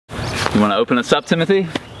You want to open us up, Timothy?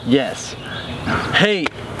 Yes. Hey,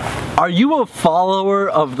 are you a follower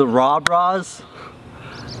of the RawBrahs?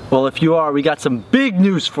 Well, if you are, we got some big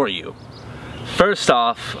news for you. First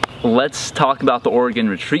off, let's talk about the Oregon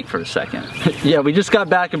retreat for a second. Yeah, we just got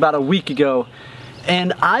back about a week ago,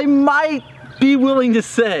 and I might be willing to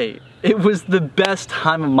say it was the best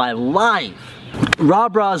time of my life.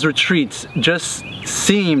 RawBrahs retreats just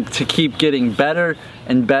seem to keep getting better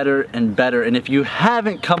and better and better, and if you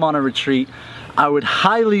haven't come on a retreat, I would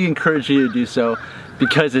highly encourage you to do so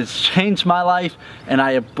because it's changed my life, and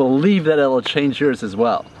I believe that it'll change yours as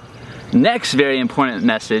well. Next very important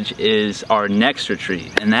message is our next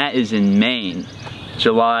retreat, and that is in Maine,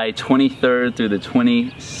 July 23rd through the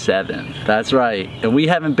 27th. That's right, and we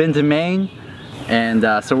haven't been to Maine, and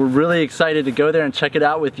so we're really excited to go there and check it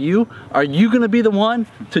out with you. Are you going to be the one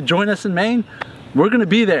to join us in Maine? We're going to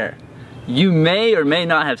be there. You may or may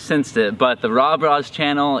not have sensed it, but the RawBrahs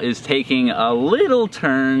channel is taking a little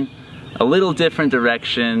turn, a little different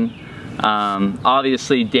direction.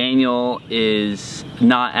 Obviously Daniel is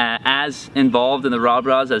not as involved in the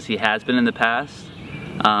RawBrahs as he has been in the past,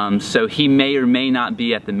 so he may or may not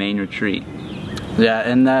be at the Maine retreat. Yeah,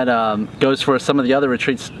 and that goes for some of the other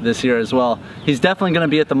retreats this year as well. He's definitely going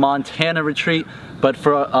to be at the Montana retreat, but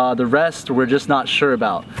for the rest we're just not sure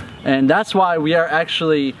about. And that's why we are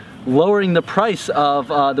actually lowering the price of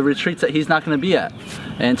the retreats that he's not going to be at.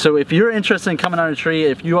 And so if you're interested in coming on a retreat,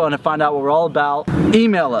 if you want to find out what we're all about,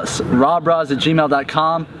 email us,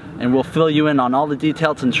 rawbrahs@gmail.com, and we'll fill you in on all the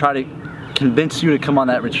details and try to convince you to come on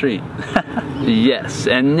that retreat. Yes,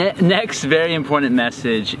 and next very important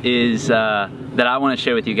message is that I want to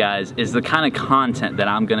share with you guys is the kind of content that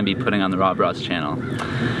I'm going to be putting on the RawBrahs channel.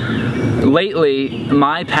 Lately,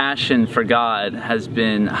 my passion for God has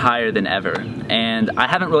been higher than ever, and I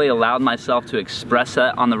haven't really allowed myself to express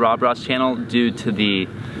that on the RawBrahs channel due to the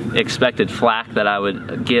expected flack that I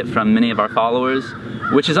would get from many of our followers,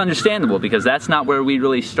 which is understandable because that's not where we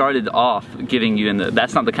really started off giving you,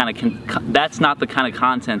 that's not the kind of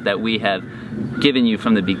content that we have given you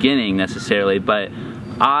from the beginning necessarily, but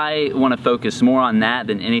I want to focus more on that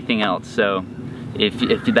than anything else. So if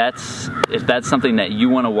that's something that you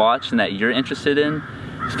want to watch and that you're interested in,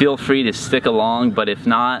 feel free to stick along, but if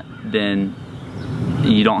not, then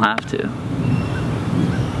you don't have to.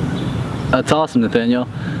 That's awesome, Nathaniel.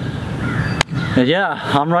 And yeah,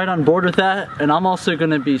 I'm right on board with that, and I'm also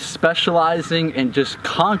going to be specializing in just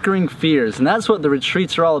conquering fears, and that's what the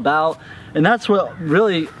retreats are all about, and that's what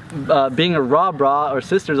really being a RawBrah or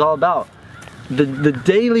sister is all about. The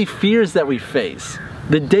daily fears that we face,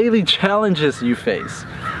 the daily challenges you face.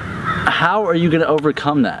 How are you going to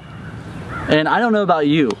overcome that? And I don't know about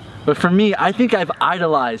you, but for me, I think I've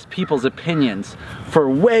idolized people's opinions for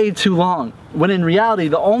way too long, when in reality,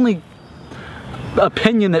 the only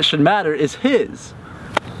opinion that should matter is his.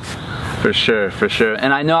 For sure, for sure.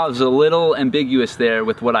 And I know I was a little ambiguous there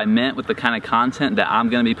with what I meant with the kind of content that I'm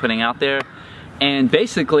going to be putting out there. And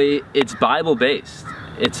basically, it's Bible-based.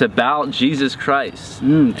 It's about Jesus Christ.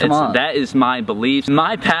 That is my belief.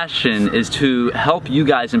 My passion is to help you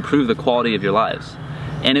guys improve the quality of your lives.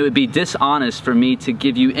 And it would be dishonest for me to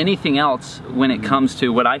give you anything else when it comes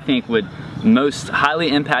to what I think would most highly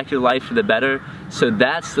impact your life for the better. So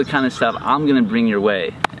that's the kind of stuff I'm gonna bring your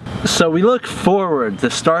way. So we look forward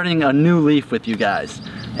to starting a new leaf with you guys,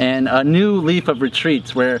 and a new leaf of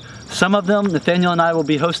retreats where some of them Nathaniel and I will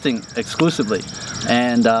be hosting exclusively.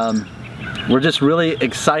 And we're just really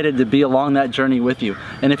excited to be along that journey with you.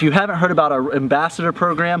 And if you haven't heard about our ambassador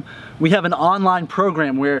program, we have an online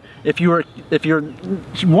program where if you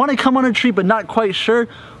want to come on a retreat but not quite sure,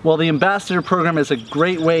 well, the ambassador program is a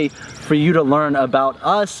great way for you to learn about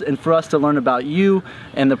us and for us to learn about you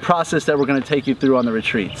and the process that we're going to take you through on the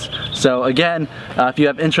retreats. So again, if you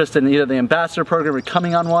have interest in either the ambassador program or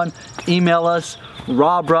coming on one, email us,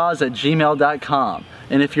 rawbrahs@gmail.com.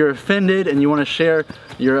 And if you're offended and you want to share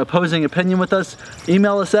your opposing opinion with us,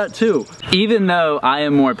 email us that too. Even though I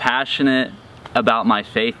am more passionate about my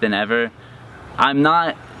faith than ever, I'm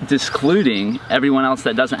not discluding everyone else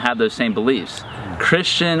that doesn't have those same beliefs.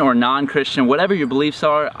 Christian or non-Christian, whatever your beliefs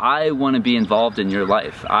are, I want to be involved in your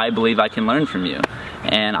life. I believe I can learn from you.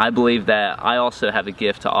 And I believe that I also have a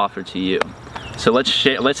gift to offer to you. So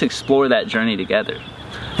let's explore that journey together.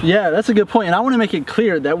 Yeah, that's a good point, and I want to make it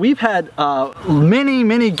clear that we've had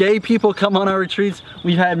many gay people come on our retreats.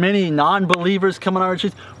 We've had many non-believers come on our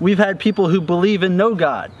retreats. We've had people who believe in no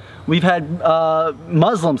God. We've had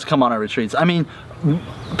Muslims come on our retreats. I mean,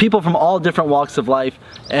 people from all different walks of life,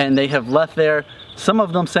 and they have left there, some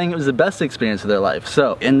of them saying it was the best experience of their life.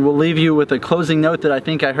 So, and we'll leave you with a closing note that I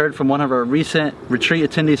think I heard from one of our recent retreat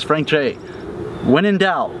attendees, Frank J. When in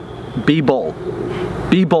doubt, be bold.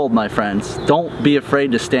 Be bold, my friends. Don't be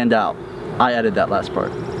afraid to stand out. I added that last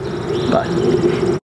part. Bye.